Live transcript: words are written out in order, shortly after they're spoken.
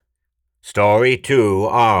Story 2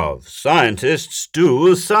 of Scientists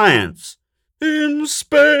Do Science in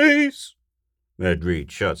Space.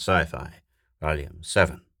 EdReads Short Sci-fi, Volume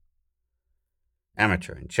 7.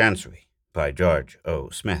 Amateur in Chancery by George O.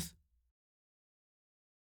 Smith.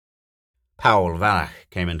 Powell-Valach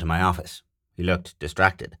came into my office. He looked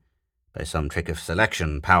distracted. By some trick of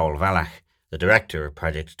selection, Powell-Valach, the director of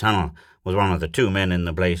Project Tunnel, was one of the two men in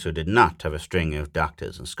the place who did not have a string of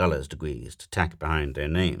doctors' and scholars' degrees to tack behind their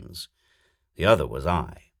names. The other was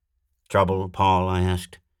I. "Trouble, Paul?" I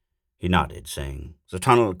asked. He nodded, saying, "The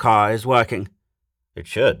tunnel car is working." "It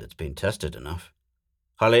should. It's been tested enough."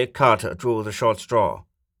 "Holly Carter drew the short straw."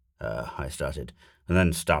 I started, and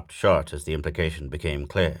then stopped short as the implication became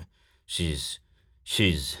clear. She's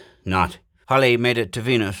not. "Holly made it to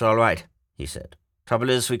Venus all right," he said. "Trouble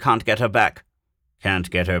is, we can't get her back."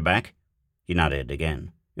 "Can't get her back?" He nodded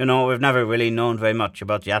again. "You know, we've never really known very much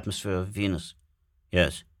about the atmosphere of Venus."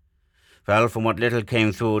 "Yes." "Well, from what little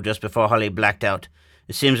came through just before Holly blacked out,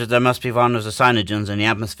 it seems that there must be one of the cyanogens in the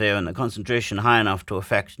atmosphere and a concentration high enough to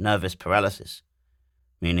affect nervous paralysis."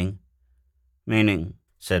 "Meaning?" "Meaning,"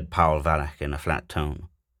 said Powell-Valach in a flat tone,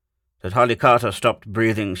 "that Holly Carter stopped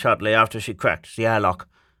breathing shortly after she cracked the airlock,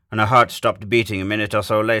 and her heart stopped beating a minute or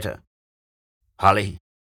so later." "Holly?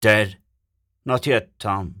 Dead?" "Not yet,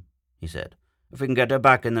 Tom," he said. "If we can get her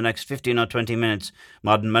back in the next 15 or 20 minutes,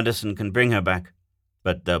 modern medicine can bring her back."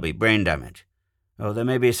 "But there'll be brain damage." "Oh, there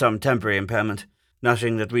may be some temporary impairment.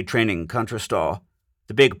 Nothing that retraining can't restore.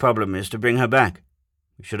 The big problem is to bring her back."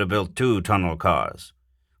 "We should have built 2 tunnel cars."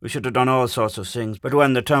 "We should have done all sorts of things, but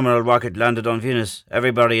when the terminal rocket landed on Venus,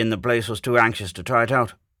 everybody in the place was too anxious to try it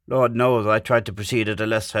out. Lord knows I tried to proceed at a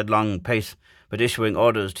less headlong pace, but issuing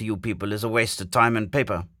orders to you people is a waste of time and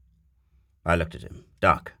paper." I looked at him.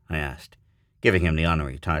 "Doc," I asked, giving him the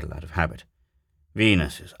honorary title out of habit.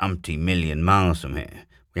 "Venus is umpty million miles from here.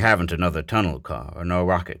 We haven't another tunnel car, or no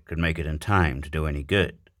rocket could make it in time to do any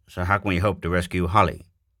good. So how can we hope to rescue Holly?"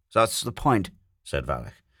 "That's the point," said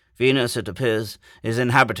Valach. "Venus, it appears, is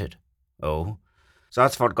inhabited." "Oh?"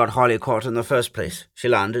 "That's what got Holly caught in the first place. She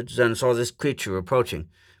landed, then saw this creature approaching.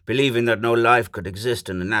 Believing that no life could exist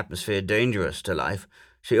in an atmosphere dangerous to life,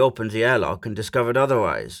 she opened the airlock and discovered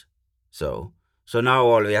otherwise." So now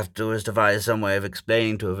all we have to do is devise some way of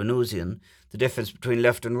explaining to a Venusian the difference between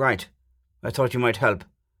left and right. I thought you might help."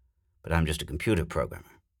 "But I'm just a computer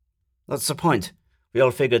programmer." "That's the point. We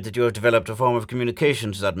all figured that you have developed a form of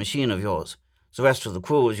communication to that machine of yours. The rest of the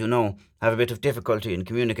crew, as you know, have a bit of difficulty in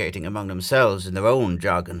communicating among themselves in their own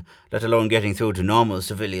jargon, let alone getting through to normal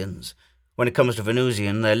civilians. When it comes to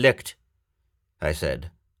Venusian, they're licked." I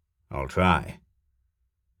said, "I'll try."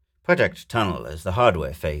 Project Tunnel, as the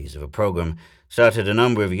hardware phase of a program, started a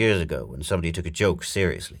number of years ago when somebody took a joke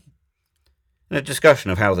seriously. In a discussion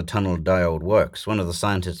of how the tunnel diode works, one of the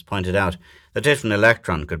scientists pointed out that if an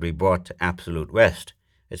electron could be brought to absolute rest,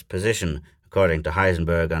 its position, according to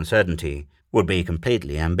Heisenberg uncertainty, would be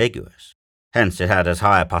completely ambiguous. Hence it had as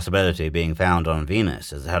high a possibility of being found on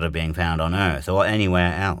Venus as it had of being found on Earth or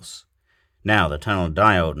anywhere else. Now the tunnel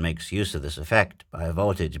diode makes use of this effect by a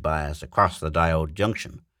voltage bias across the diode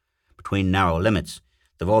junction. Between narrow limits,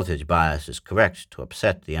 the voltage bias is correct to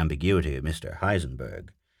upset the ambiguity of Mr. Heisenberg,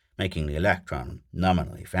 making the electron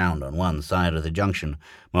nominally found on one side of the junction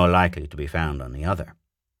more likely to be found on the other.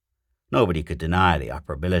 Nobody could deny the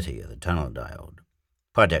operability of the tunnel diode.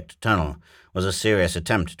 Project Tunnel was a serious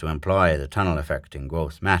attempt to employ the tunnel effect in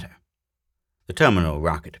gross matter. The terminal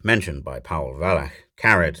rocket mentioned by Powell-Valach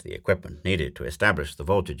carried the equipment needed to establish the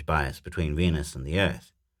voltage bias between Venus and the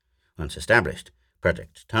Earth. Once established,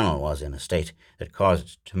 Project Tunnel was in a state that caused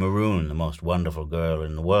it to maroon the most wonderful girl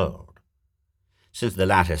in the world. Since the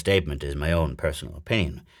latter statement is my own personal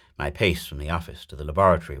opinion, my pace from the office to the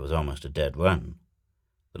laboratory was almost a dead run.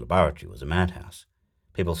 The laboratory was a madhouse.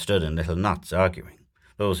 People stood in little knots arguing.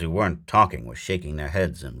 Those who weren't talking were shaking their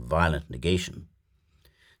heads in violent negation.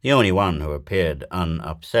 The only one who appeared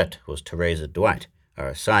unupset was Teresa Dwight,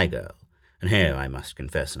 our Psi girl, and here I must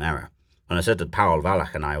confess an error. When I said that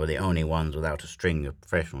Powell-Valach and I were the only ones without a string of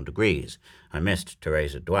professional degrees, I missed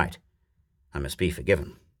Teresa Dwight. I must be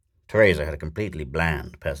forgiven. Teresa had a completely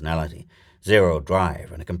bland personality, zero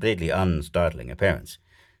drive, and a completely unstartling appearance.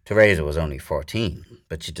 Teresa was only 14,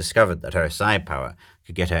 but she discovered that her psi power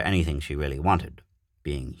could get her anything she really wanted.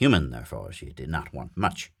 Being human, therefore, she did not want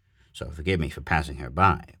much, so forgive me for passing her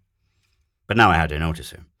by. But now I had to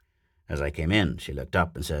notice her. As I came in, she looked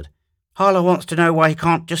up and said, "Harlow wants to know why he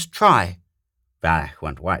can't just try." Valach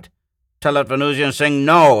went white. "Tell that Venusian thing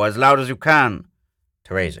no as loud as you can."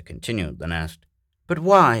 Teresa continued, then asked, "But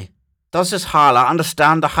why? Does this Harlow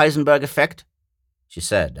understand the Heisenberg effect?" She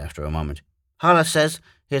said after a moment, "Harlow says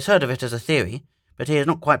He has heard of it as a theory, but he is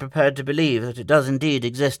not quite prepared to believe that it does indeed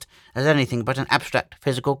exist as anything but an abstract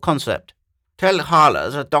physical concept. Tell Harler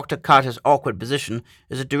that Dr. Carter's awkward position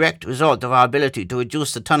is a direct result of our ability to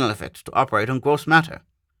reduce the tunnel effect to operate on gross matter.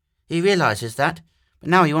 He realizes that, but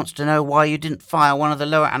now he wants to know why you didn't fire one of the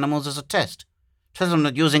lower animals as a test. Tell him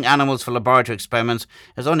that using animals for laboratory experiments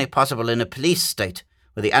is only possible in a police state,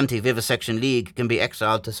 where the Anti-Vivisection League can be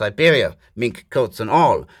exiled to Siberia, mink coats and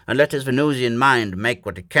all, and let his Venusian mind make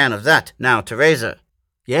what it can of that. Now, Teresa.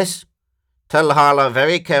 Yes? Tell Harlow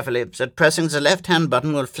very carefully that pressing the left-hand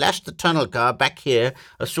button will flash the tunnel car back here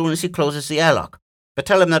as soon as he closes the airlock. But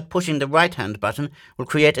tell him that pushing the right-hand button will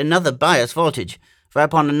create another bias voltage,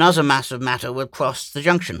 whereupon another mass of matter will cross the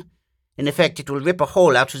junction. In effect, it will rip a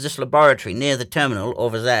hole out of this laboratory near the terminal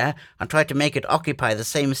over there and try to make it occupy the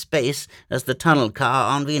same space as the tunnel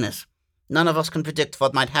car on Venus. None of us can predict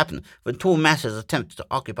what might happen when two masses attempt to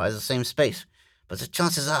occupy the same space, but the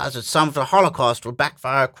chances are that some of the Holocaust will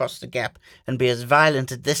backfire across the gap and be as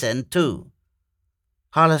violent at this end too.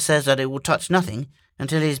 Harlow says that it will touch nothing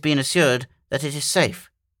until he has been assured that it is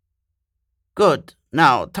safe. Good.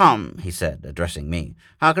 Now, Tom, he said, addressing me,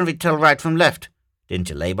 how can we tell right from left? Didn't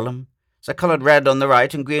you label them? They're coloured red on the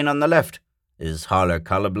right and green on the left. Is Harlow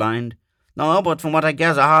colourblind? No, but from what I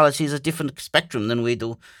gather, Harlow sees a different spectrum than we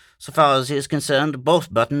do. So far as he is concerned,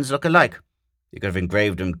 both buttons look alike. You could have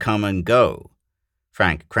engraved them come and go.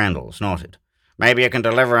 Frank Crandall snorted. Maybe you can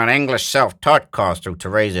deliver an English self-taught course through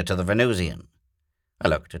Teresa to the Venusian. I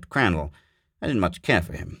looked at Crandall. I didn't much care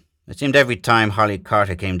for him. It seemed every time Holly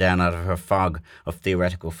Carter came down out of her fog of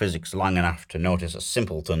theoretical physics long enough to notice a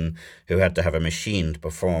simpleton who had to have a machine to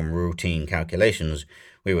perform routine calculations,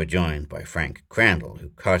 we were joined by Frank Crandall, who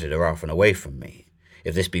carted her off and away from me.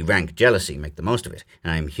 If this be rank jealousy, make the most of it.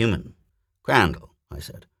 I'm human. Crandall, I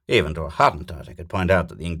said. Even to a Hottentot, I could point out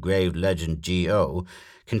that the engraved legend G.O.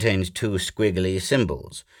 contains two squiggly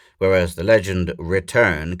symbols, whereas the legend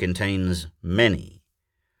Return contains many.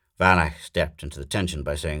 Valak stepped into the tension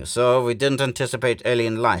by saying, So we didn't anticipate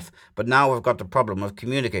alien life, but now we've got the problem of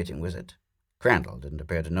communicating with it. Crandall didn't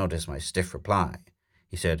appear to notice my stiff reply.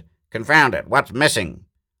 He said, Confound it, what's missing?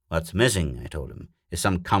 What's missing, I told him, is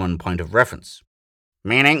some common point of reference.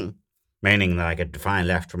 Meaning? Meaning that I could define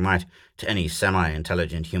left from right to any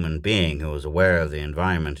semi-intelligent human being who was aware of the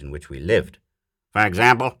environment in which we lived. For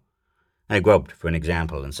example? I groped for an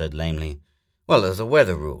example and said lamely, Well, there's a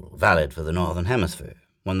weather rule, valid for the Northern Hemisphere.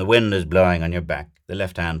 When the wind is blowing on your back, the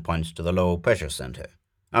left hand points to the low pressure center.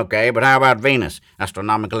 Okay, but how about Venus?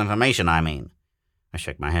 Astronomical information, I mean. I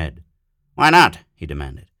shook my head. Why not? He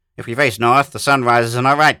demanded. If we face north, the sun rises on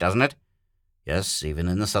our right, doesn't it? Yes, even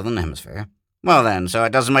in the Southern Hemisphere. Well then, so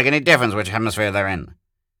it doesn't make any difference which hemisphere they're in.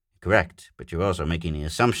 Correct, but you're also making the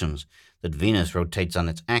assumptions that Venus rotates on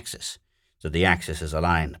its axis, that the axis is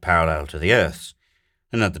aligned parallel to the Earth's,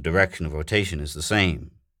 and that the direction of rotation is the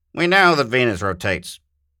same. We know that Venus rotates.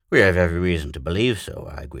 We have every reason to believe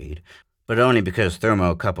so, I agreed, but only because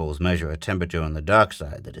thermocouples measure a temperature on the dark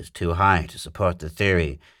side that is too high to support the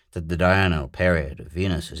theory that the diurnal period of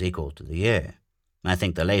Venus is equal to the year. I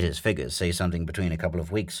think the latest figures say something between a couple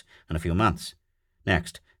of weeks and a few months.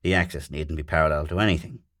 Next, the axis needn't be parallel to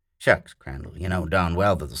anything. Shucks, Crandall, you know darn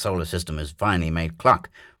well that the solar system is finely made clock,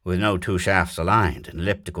 with no two shafts aligned and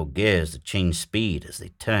elliptical gears that change speed as they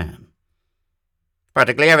turn.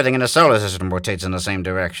 Practically everything in the solar system rotates in the same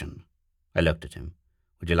direction. I looked at him.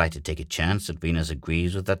 Would you like to take a chance that Venus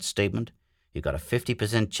agrees with that statement? You've got a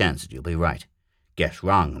 50% chance that you'll be right. Guess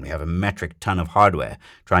wrong, and we have a metric ton of hardware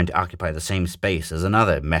trying to occupy the same space as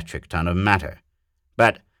another metric ton of matter.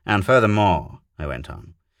 And furthermore, I went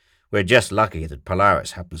on, we're just lucky that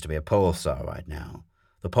Polaris happens to be a pole star right now.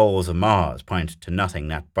 The poles of Mars point to nothing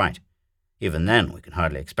that bright. Even then, we can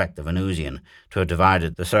hardly expect the Venusian to have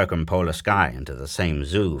divided the circumpolar sky into the same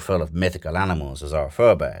zoo full of mythical animals as our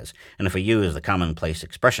forebears, and if we use the commonplace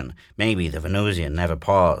expression, maybe the Venusian never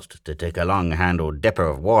paused to take a long-handled dipper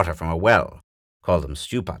of water from a well. Call them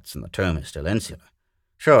stewpots, and the term is still insular.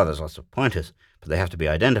 Sure, there's lots of pointers, but they have to be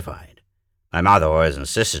identified. My mother always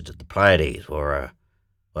insisted that the Pleiades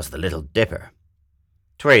was the Little Dipper.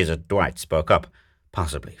 Teresa Dwight spoke up,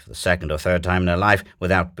 possibly for the second or third time in her life,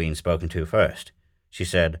 without being spoken to first. She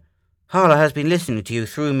said, Harlow has been listening to you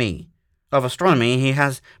through me. Of astronomy he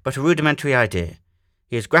has but a rudimentary idea.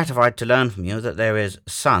 He is gratified to learn from you that there is a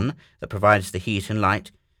sun that provides the heat and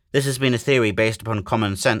light. This has been a theory based upon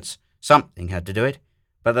common sense. Something had to do it.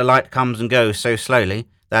 But the light comes and goes so slowly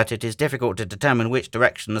that it is difficult to determine which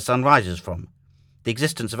direction the sun rises from. The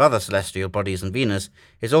existence of other celestial bodies than Venus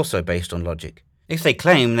is also based on logic. If they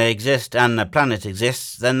claim they exist and the planet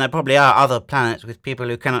exists, then there probably are other planets with people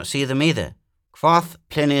who cannot see them either. Quoth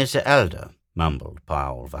Pliny the Elder, mumbled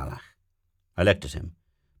Paul Valach. I looked at him.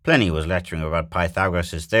 Pliny was lecturing about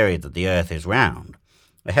Pythagoras' theory that the earth is round.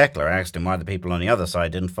 A heckler asked him why the people on the other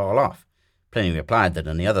side didn't fall off. Pliny replied that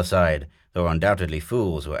on the other side there were undoubtedly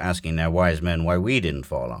fools who were asking their wise men why we didn't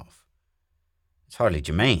fall off. It's hardly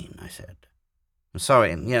germane, I said. I'm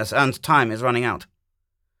sorry, yes, and time is running out.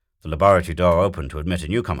 The laboratory door opened to admit a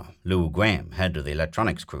newcomer, Lou Graham, head of the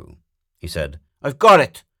electronics crew. He said, I've got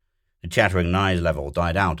it! The chattering noise level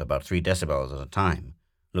died out about 3 decibels at a time.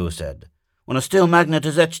 Lou said, When a steel magnet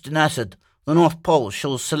is etched in acid, the North Pole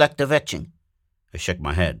shows selective etching. I shook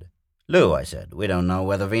my head. Lou, I said, we don't know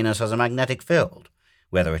whether Venus has a magnetic field,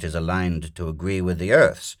 whether it is aligned to agree with the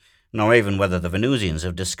Earth's, nor even whether the Venusians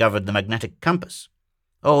have discovered the magnetic compass.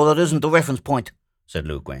 Oh, that isn't the reference point, said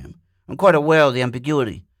Lou Graham. I'm quite aware of the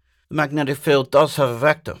ambiguity. The magnetic field does have a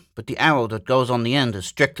vector, but the arrow that goes on the end is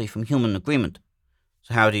strictly from human agreement.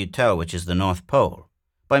 So how do you tell which is the North Pole?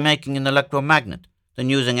 By making an electromagnet, then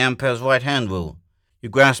using Ampere's right-hand rule. You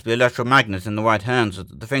grasp the electromagnet in the right hand so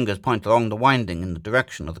that the fingers point along the winding in the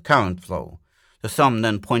direction of the current flow. The thumb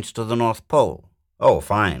then points to the North Pole. Oh,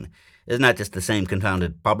 fine. Isn't that just the same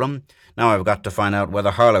confounded problem? Now I've got to find out whether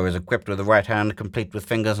Harlow is equipped with a right hand complete with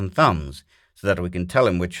fingers and thumbs, so that we can tell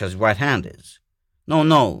him which his right hand is.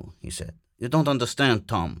 No, he said. You don't understand,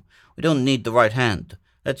 Tom. We don't need the right hand.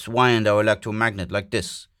 Let's wind our electromagnet like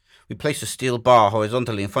this. We place a steel bar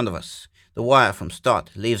horizontally in front of us. The wire from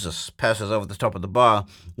start leaves us, passes over the top of the bar,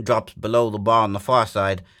 drops below the bar on the far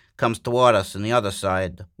side, comes toward us on the other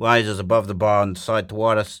side, rises above the bar on the side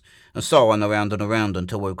toward us, and so on around and around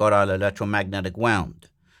until we've got our electromagnetic wound.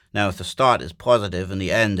 Now, if the start is positive and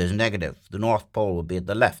the end is negative, the North Pole will be at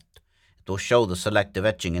the left. It will show the selective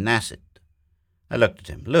etching in acid. I looked at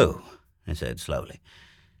him. Lou, I said slowly,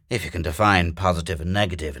 if you can define positive and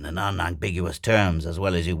negative in unambiguous terms as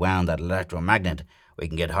well as you wound that electromagnet, we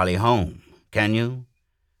can get Holly home. Can you?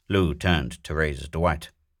 Lou turned to Teresa Dwight.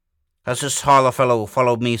 Has this Harlow fellow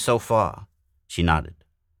followed me so far? She nodded.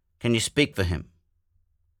 Can you speak for him?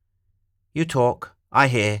 You talk, I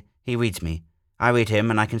hear, he reads me. I read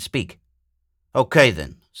him and I can speak. Okay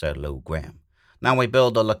then, said Lou Graham. Now we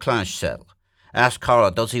build a Leclanche cell. Ask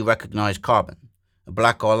Harlow, does he recognize carbon? A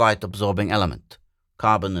black or light absorbing element.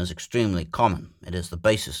 Carbon is extremely common. It is the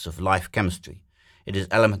basis of life chemistry. It is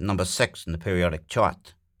element number 6 in the periodic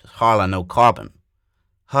chart. Does Harlow know carbon?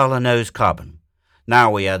 Harlow knows carbon. Now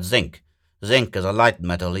we add zinc. Zinc is a light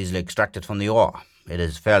metal easily extracted from the ore. It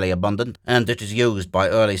is fairly abundant, and it is used by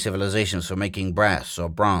early civilizations for making brass or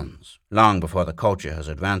bronze, long before the culture has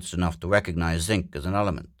advanced enough to recognize zinc as an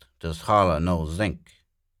element. Does Harlow know zinc?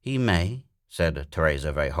 He may, said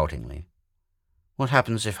Teresa very haltingly. What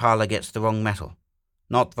happens if Harlow gets the wrong metal?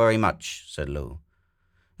 Not very much, said Lou.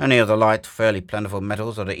 Any of the light, fairly plentiful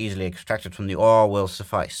metals that are easily extracted from the ore will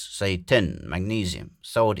suffice, say tin, magnesium,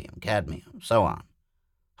 sodium, cadmium, so on.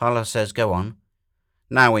 Harlow says go on.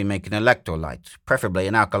 Now we make an electrolyte, preferably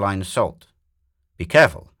an alkaline salt. Be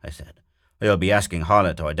careful, I said, or you'll be asking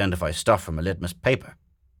Harlow to identify stuff from a litmus paper.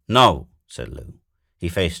 No, said Lou. He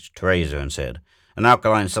faced Teresa and said, an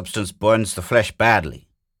alkaline substance burns the flesh badly.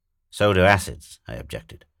 So do acids, I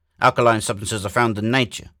objected. Alkaline substances are found in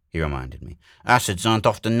nature, he reminded me. Acids aren't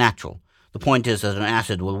often natural. The point is that an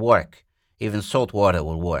acid will work. Even salt water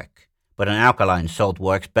will work. But an alkaline salt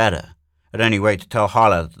works better. At any rate, tell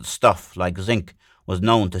Harlow that stuff like zinc was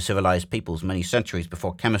known to civilized peoples many centuries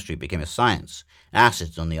before chemistry became a science.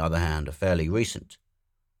 Acids, on the other hand, are fairly recent.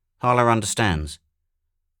 Harlow understands.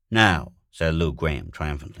 Now, said Lou Graham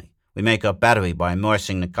triumphantly, we make a battery by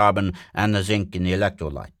immersing the carbon and the zinc in the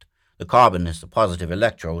electrolyte. The carbon is the positive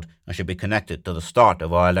electrode and should be connected to the start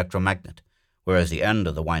of our electromagnet, whereas the end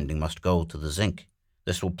of the winding must go to the zinc.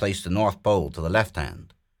 This will place the North Pole to the left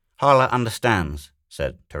hand. Harlow understands,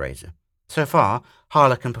 said Teresa. So far,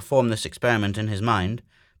 Harlow can perform this experiment in his mind,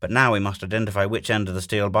 but now we must identify which end of the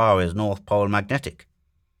steel bar is North Pole magnetic.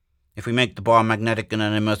 If we make the bar magnetic and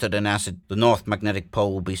then immerse it in acid, the North magnetic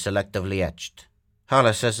pole will be selectively etched.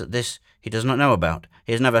 Harlow says that this he does not know about.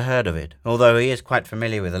 He has never heard of it, although he is quite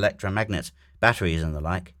familiar with electromagnets, batteries and the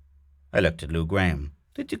like. I looked at Lou Graham.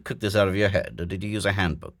 Did you cook this out of your head, or did you use a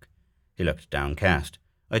handbook? He looked downcast.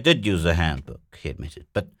 I did use a handbook, he admitted.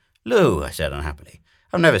 But, Lou, I said unhappily,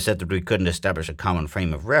 I've never said that we couldn't establish a common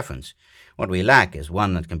frame of reference. What we lack is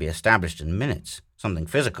one that can be established in minutes, something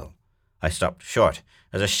physical. I stopped short,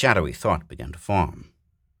 as a shadowy thought began to form.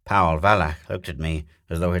 Paul Valach looked at me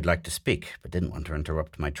as though he'd like to speak, but didn't want to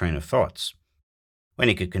interrupt my train of thoughts. When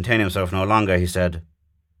he could contain himself no longer, he said,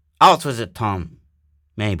 Out with it, Tom.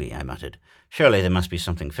 Maybe, I muttered. Surely there must be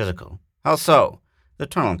something physical. How so? The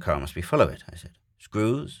tunnel car must be full of it, I said.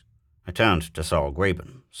 Screws? I turned to Saul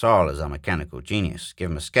Graben. Saul is a mechanical genius. Give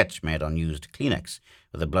him a sketch made on used Kleenex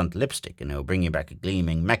with a blunt lipstick, and he'll bring you back a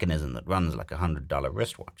gleaming mechanism that runs like $100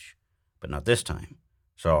 wristwatch. But not this time.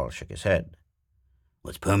 Saul shook his head.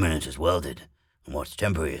 What's permanent is welded, and what's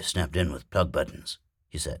temporary is snapped in with plug buttons,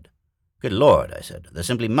 he said. Good Lord, I said. There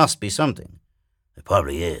simply must be something. There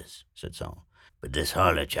probably is, said Saul, but this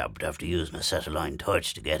Harler chap would have to use an acetylene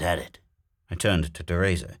torch to get at it. I turned to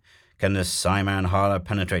Teresa. Can this Psi-man Harler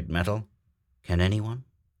penetrate metal? Can anyone?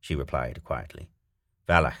 She replied quietly.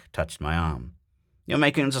 Valach touched my arm. You're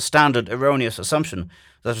making a standard erroneous assumption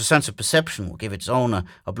that a sense of perception will give its owner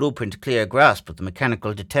a blueprint-clear grasp of the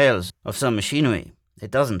mechanical details of some machinery.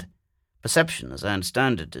 It doesn't. Perception, as I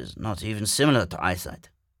understand it, is not even similar to eyesight.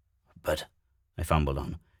 But, I fumbled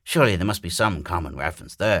on, surely there must be some common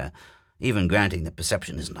reference there, even granting that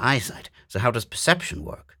perception isn't eyesight. So how does perception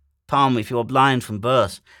work? Tom, if you were blind from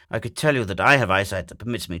birth, I could tell you that I have eyesight that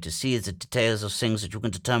permits me to see the details of things that you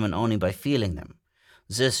can determine only by feeling them.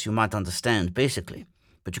 This you might understand, basically,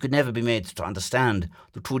 but you could never be made to understand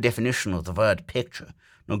the true definition of the word picture,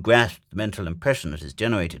 nor grasp the mental impression that is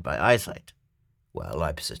generated by eyesight. Well,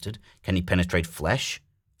 I persisted, can he penetrate flesh?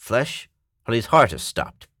 Flesh? Well, his heart has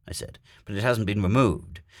stopped, I said, but it hasn't been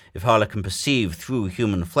removed. If Harler can perceive through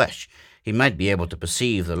human flesh, he might be able to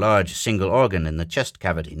perceive the large single organ in the chest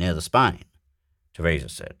cavity near the spine. Teresa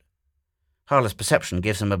said. Harler's perception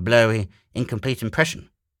gives him a blurry, incomplete impression.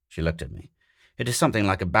 She looked at me. It is something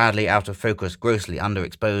like a badly out-of-focus, grossly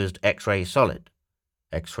underexposed X-ray solid.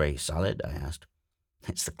 X-ray solid? I asked.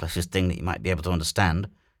 It's the closest thing that you might be able to understand,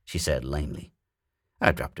 she said lamely.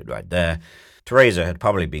 I dropped it right there. Teresa had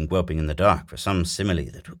probably been groping in the dark for some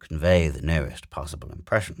simile that would convey the nearest possible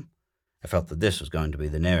impression. I felt that this was going to be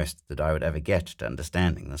the nearest that I would ever get to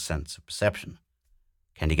understanding the sense of perception.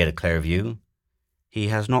 Can he get a clear view? He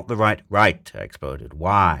has not the right, I exploded.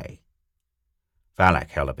 Why? Valak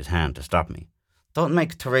held up his hand to stop me. Don't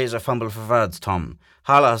make Teresa fumble for words, Tom.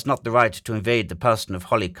 Harler has not the right to invade the person of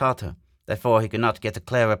Holly Carter. Therefore he cannot get a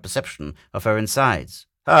clearer perception of her insides.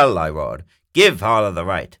 Hell, I roared. Give Harler the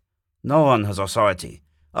right. No one has authority.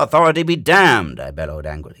 Authority be damned, I bellowed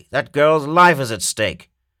angrily. That girl's life is at stake.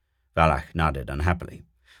 Valak nodded unhappily.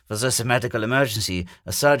 For this medical emergency,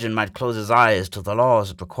 a surgeon might close his eyes to the laws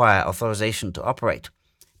that require authorization to operate.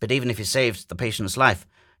 But even if he saves the patient's life,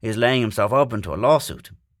 he is laying himself open to a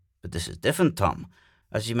lawsuit. But this is different, Tom.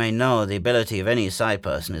 As you may know, the ability of any psi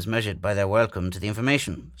person is measured by their welcome to the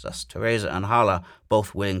information. Thus, Teresa and Harler,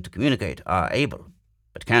 both willing to communicate, are able.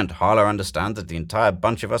 But can't Harler understand that the entire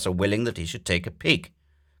bunch of us are willing that he should take a peek?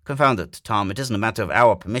 Confound it, Tom, it isn't a matter of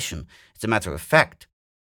our permission. It's a matter of fact.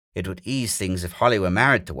 It would ease things if Holly were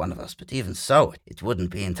married to one of us, but even so, it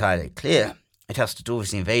wouldn't be entirely clear. It has to do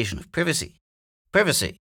with the invasion of privacy.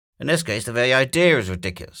 Privacy? In this case, the very idea is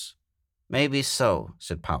ridiculous. Maybe so,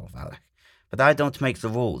 said Paul Valak, but I don't make the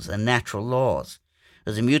rules. They're natural laws,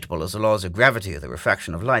 as immutable as the laws of gravity or the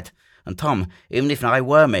refraction of light. And Tom, even if I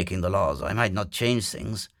were making the laws, I might not change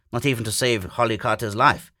things, not even to save Holly Carter's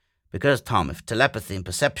life. Because, Tom, if telepathy and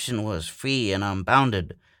perception was free and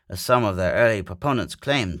unbounded, as some of their early proponents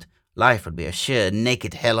claimed, life would be a sheer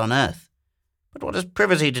naked hell on earth. But what has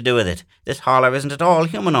privacy to do with it? This Harler isn't at all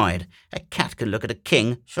humanoid. A cat can look at a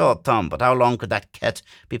king, sure, Tom, but how long could that cat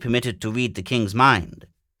be permitted to read the king's mind?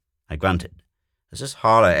 I grunted. Has this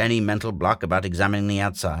Harler any mental block about examining the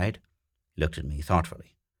outside? He looked at me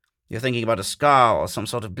thoughtfully. You're thinking about a scar or some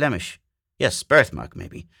sort of blemish. Yes, birthmark,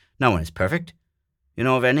 maybe. No one is perfect. You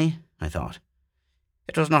know of any? I thought.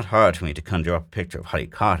 It was not hard for me to conjure up a picture of Holly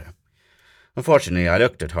Carter. Unfortunately, I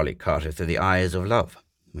looked at Holly Carter through the eyes of love,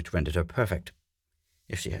 which rendered her perfect.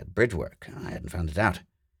 If she had bridge work, I hadn't found it out.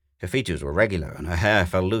 Her features were regular, and her hair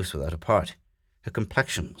fell loose without a part. Her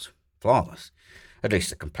complexion was flawless. At least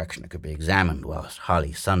the complexion that could be examined whilst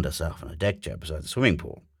Holly sunned herself on a deck chair beside the swimming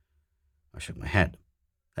pool. I shook my head.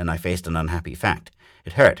 Then I faced an unhappy fact.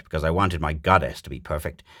 It hurt because I wanted my goddess to be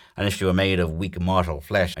perfect, and if she were made of weak mortal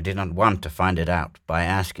flesh, I did not want to find it out by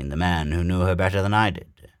asking the man who knew her better than I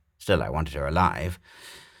did. Still, I wanted her alive.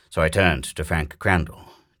 So I turned to Frank Crandall.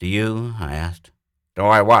 Do you? I asked. Do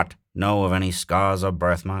I what? Know of any scars or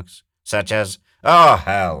birthmarks? Such as... Oh,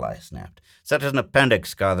 hell, I snapped. Such as an appendix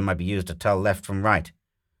scar that might be used to tell left from right.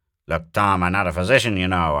 Look, Tom, I'm not a physician, you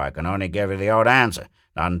know. I can only give you the old answer.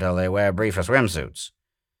 Not until they wear briefer swimsuits.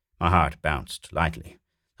 My heart bounced lightly.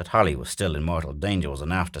 That Holly was still in mortal danger was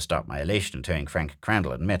enough to stop my elation at hearing Frank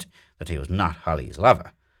Crandall admit that he was not Holly's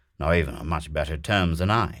lover, nor even on much better terms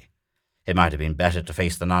than I. It might have been better to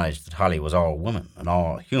face the knowledge that Holly was all woman and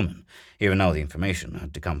all human, even though the information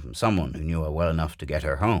had to come from someone who knew her well enough to get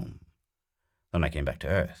her home. Then I came back to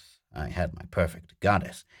Earth. I had my perfect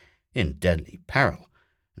goddess, in deadly peril,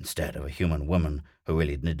 instead of a human woman who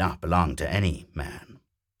really did not belong to any man.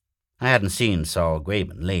 I hadn't seen Saul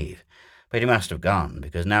Graben leave, but he must have gone,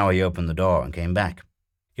 because now he opened the door and came back.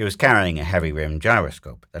 He was carrying a heavy-rimmed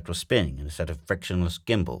gyroscope that was spinning in a set of frictionless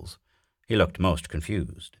gimbals. He looked most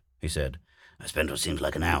confused. He said, "I spent what seems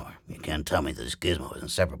like an hour. You can't tell me that this gizmo is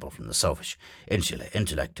inseparable from the selfish, insular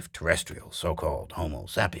intellect of terrestrial, so-called Homo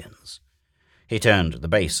sapiens." He turned to the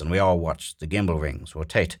base, and we all watched the gimbal rings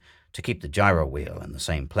rotate to keep the gyro wheel in the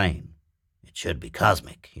same plane. "It should be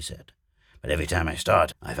cosmic," he said, "but every time I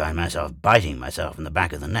start, I find myself biting myself in the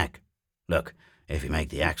back of the neck. Look, if you make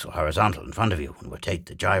the axle horizontal in front of you and rotate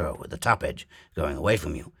the gyro with the top edge going away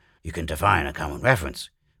from you, you can define a common reference,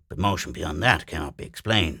 but motion beyond that cannot be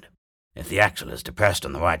explained. If the axle is depressed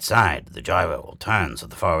on the right side, the gyro will turn so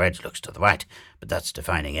the far edge looks to the right, but that's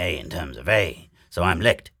defining A in terms of A, so I'm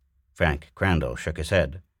licked." Frank Crandall shook his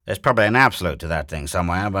head. "There's probably an absolute to that thing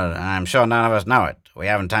somewhere, but I'm sure none of us know it. We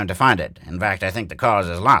haven't time to find it. In fact, I think the cause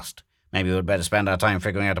is lost. Maybe we'd better spend our time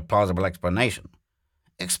figuring out a plausible explanation."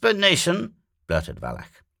 "Explanation?" blurted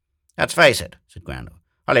Valak. "Let's face it," said Crandall.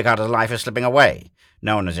 "Hollycotter's life is slipping away.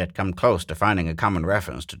 No one has yet come close to finding a common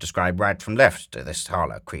reference to describe right from left to this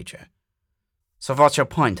Harler creature." "So what's your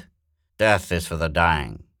point?" "Death is for the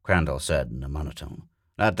dying," Crandall said in a monotone.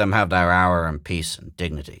 "Let them have their hour in peace and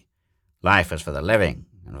dignity. Life is for the living,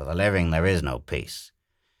 and for the living there is no peace.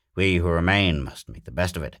 We who remain must make the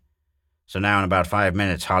best of it. So now in about 5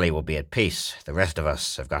 minutes Holly will be at peace. The rest of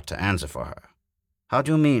us have got to answer for her." "How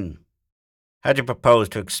do you mean?" "How do you propose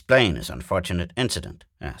to explain this unfortunate incident?"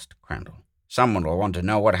 asked Crandall. "Someone will want to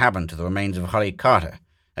know what happened to the remains of Holly Carter.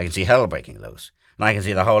 I can see hell breaking loose, and I can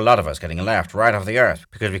see the whole lot of us getting left right off the earth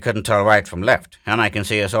because we couldn't tell right from left, and I can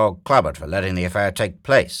see us all clobbered for letting the affair take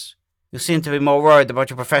place." "You seem to be more worried about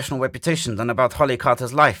your professional reputation than about Holly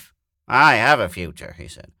Carter's life." "I have a future," he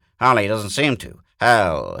said. "Holly doesn't seem to.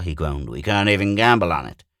 Hell," he groaned, "we can't even gamble on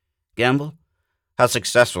it." "Gamble?" "How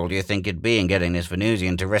successful do you think you'd be in getting this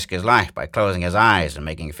Venusian to risk his life by closing his eyes and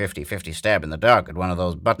making a 50-50 stab in the dark at one of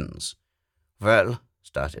those buttons?" "Well,"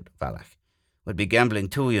 started Valak, "would be gambling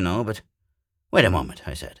too, you know, but—" "Wait a moment,"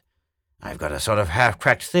 I said. "I've got a sort of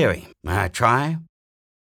half-cracked theory. May I try?"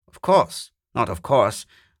 "Of course. Not of course.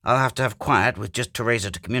 I'll have to have quiet with just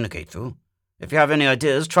Teresa to communicate through. If you have any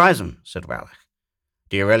ideas, try them," said Valak.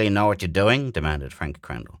 "Do you really know what you're doing?" demanded Frank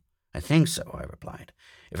Crandall. "I think so," I replied.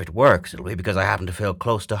 "If it works, it'll be because I happen to feel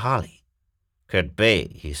close to Holly." "Could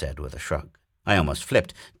be," he said with a shrug. I almost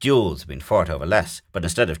flipped. Duels had been fought over less, but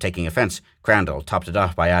instead of taking offense, Crandall topped it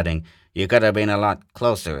off by adding, "You could have been a lot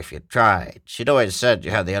closer if you'd tried. She'd always said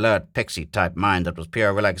you had the alert pixie-type mind that was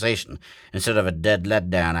pure relaxation, instead of a dead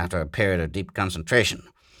letdown after a period of deep concentration.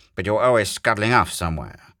 But you were always scuttling off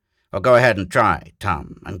somewhere. Well, go ahead and try,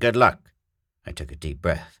 Tom, and good luck." I took a deep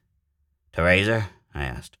breath. "Teresa?" I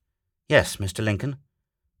asked. "Yes, Mr. Lincoln."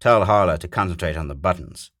 "Tell Harler to concentrate on the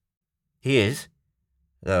buttons." "He is."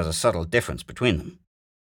 "There's a subtle difference between them."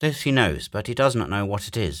 "This he knows, but he does not know what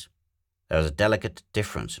it is." "There's a delicate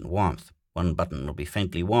difference in warmth. One button will be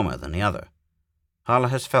faintly warmer than the other." "Harler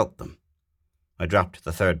has felt them." I dropped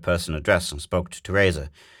the third-person address and spoke to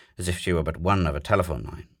Teresa as if she were but one of a telephone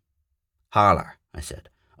line. "Harler," I said,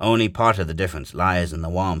 "only part of the difference lies in the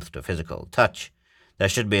warmth to physical touch. There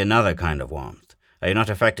should be another kind of warmth. Are you not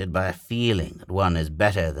affected by a feeling that one is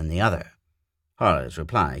better than the other?" Harler's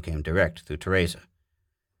reply came direct through Teresa.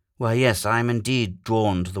 "Why, yes, I am indeed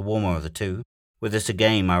drawn to the warmer of the two. Were this a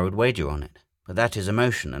game, I would wager on it. But that is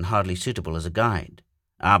emotion, and hardly suitable as a guide."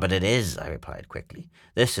 "Ah, but it is," I replied quickly.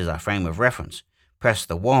 "This is our frame of reference. Press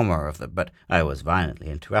the warmer of the—" But I was violently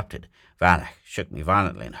interrupted. Valak shook me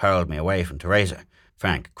violently and hurled me away from Teresa.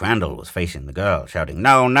 Frank Crandall was facing the girl, shouting,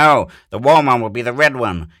 "No, no! The warm one will be the red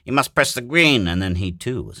one! You must press the green!" And then he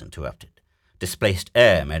too was interrupted. Displaced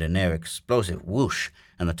air made a near-explosive whoosh,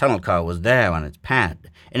 and the tunnel car was there on its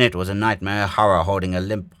pad. In it was a nightmare horror holding a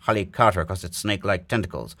limp Holly Carter across its snake-like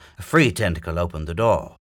tentacles. A free tentacle opened the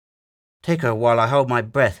door. "Take her while I hold my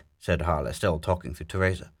breath," said Harler, still talking through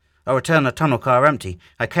Teresa. "I'll return the tunnel car empty.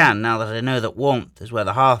 I can, now that I know that warmth is where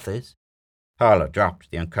the hearth is." Harler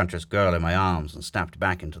dropped the unconscious girl in my arms and snapped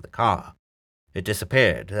back into the car. It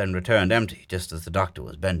disappeared, then returned empty, just as the doctor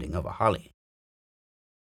was bending over Holly.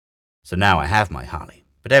 So now I have my Holly,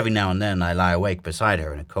 but every now and then I lie awake beside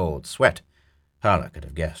her in a cold sweat. Harler could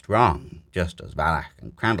have guessed wrong, just as Valak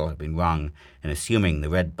and Crandall had been wrong in assuming the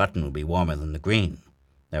red button would be warmer than the green.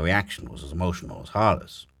 Their reaction was as emotional as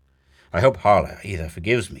Harler's. I hope Harler either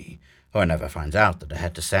forgives me or never finds out that I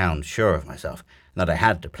had to sound sure of myself and that I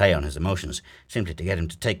had to play on his emotions simply to get him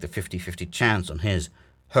to take the 50-50 chance on his,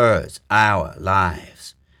 hers, our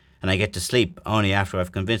lives. and I get to sleep only after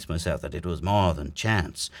I've convinced myself that it was more than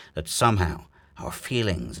chance, that somehow our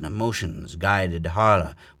feelings and emotions guided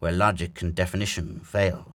Harla where logic and definition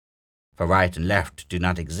fail. For right and left do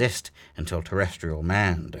not exist until terrestrial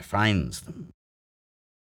man defines them.